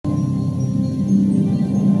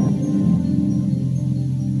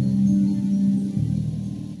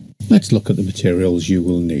Let's look at the materials you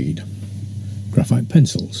will need. Graphite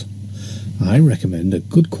pencils. I recommend a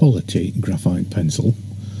good quality graphite pencil,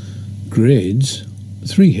 grades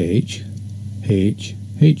 3H, H,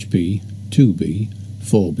 HB, 2B,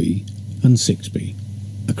 4B and 6B.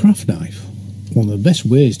 A craft knife. One of the best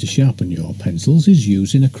ways to sharpen your pencils is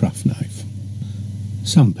using a craft knife.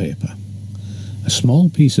 Sandpaper. A small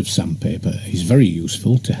piece of sandpaper is very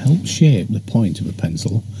useful to help shape the point of a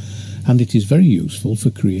pencil, and it is very useful for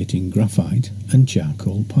creating graphite and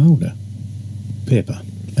charcoal powder. Paper.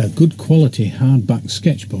 A good quality hardback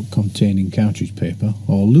sketchbook containing cartridge paper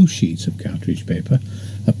or loose sheets of cartridge paper,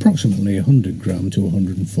 approximately 100 gram to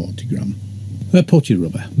 140 gram. A putty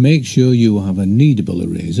rubber. Make sure you have a kneadable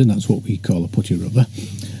eraser, that's what we call a putty rubber.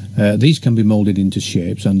 These can be moulded into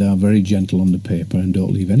shapes and are very gentle on the paper and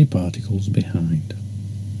don't leave any particles behind.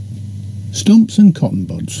 Stumps and cotton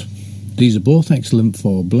buds. These are both excellent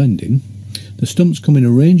for blending. The stumps come in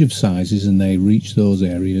a range of sizes and they reach those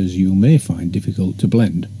areas you may find difficult to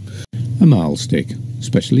blend. A marl stick,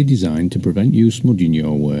 specially designed to prevent you smudging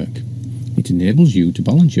your work. It enables you to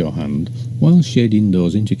balance your hand while shading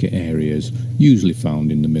those intricate areas usually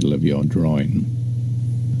found in the middle of your drawing.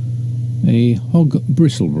 A hog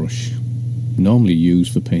bristle brush, normally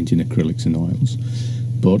used for painting acrylics and oils,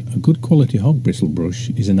 but a good quality hog bristle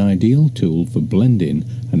brush is an ideal tool for blending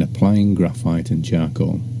and applying graphite and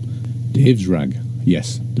charcoal. Dave's rag.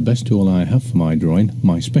 Yes, the best tool I have for my drawing,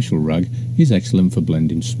 my special rag, is excellent for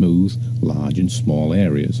blending smooth, large and small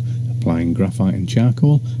areas, applying graphite and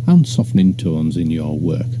charcoal and softening tones in your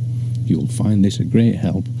work. You'll find this a great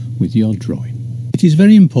help with your drawing. It is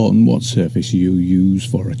very important what surface you use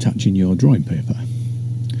for attaching your drawing paper.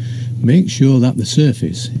 Make sure that the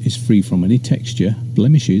surface is free from any texture,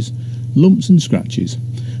 blemishes, lumps and scratches,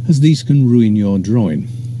 as these can ruin your drawing.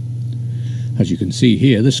 As you can see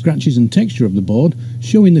here, the scratches and texture of the board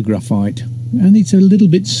showing the graphite, and it's a little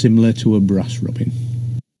bit similar to a brass rubbing.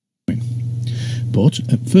 But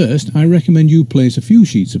at first I recommend you place a few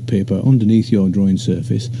sheets of paper underneath your drawing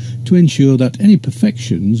surface to ensure that any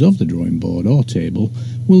imperfections of the drawing board or table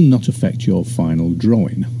will not affect your final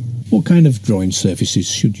drawing. What kind of drawing surfaces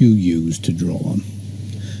should you use to draw on?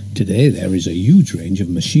 Today there is a huge range of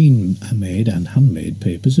machine-made and handmade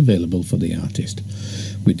papers available for the artist.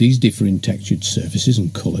 With these differing textured surfaces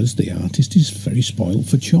and colours, the artist is very spoilt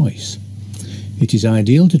for choice. It is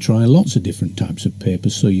ideal to try lots of different types of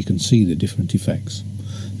papers so you can see the different effects.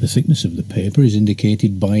 The thickness of the paper is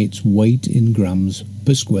indicated by its weight in grams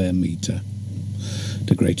per square metre.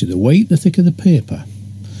 The greater the weight, the thicker the paper.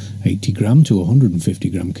 80 gram to 150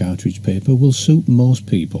 gram cartridge paper will suit most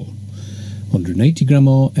people. 180 gram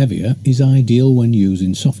or heavier is ideal when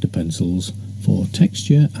using softer pencils for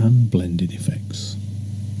texture and blending effects.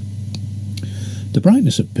 The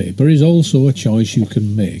brightness of paper is also a choice you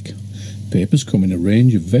can make. Papers come in a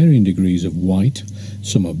range of varying degrees of white.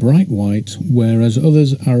 Some are bright white, whereas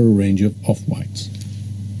others are a range of off-whites.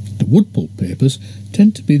 The wood pulp papers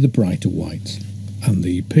tend to be the brighter whites, and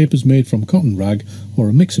the papers made from cotton rag or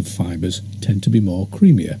a mix of fibres tend to be more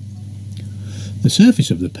creamier. The surface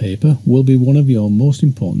of the paper will be one of your most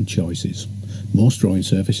important choices. Most drawing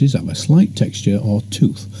surfaces have a slight texture or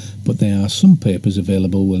tooth, but there are some papers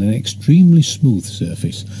available with an extremely smooth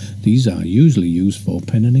surface. These are usually used for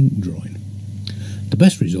pen and ink drawing. The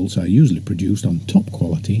best results are usually produced on top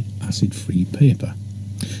quality acid-free paper.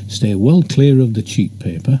 Stay well clear of the cheap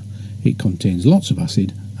paper. It contains lots of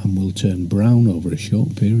acid and will turn brown over a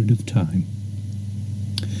short period of time.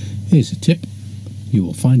 Here's a tip. You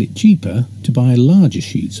will find it cheaper to buy larger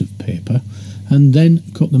sheets of paper and then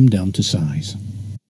cut them down to size.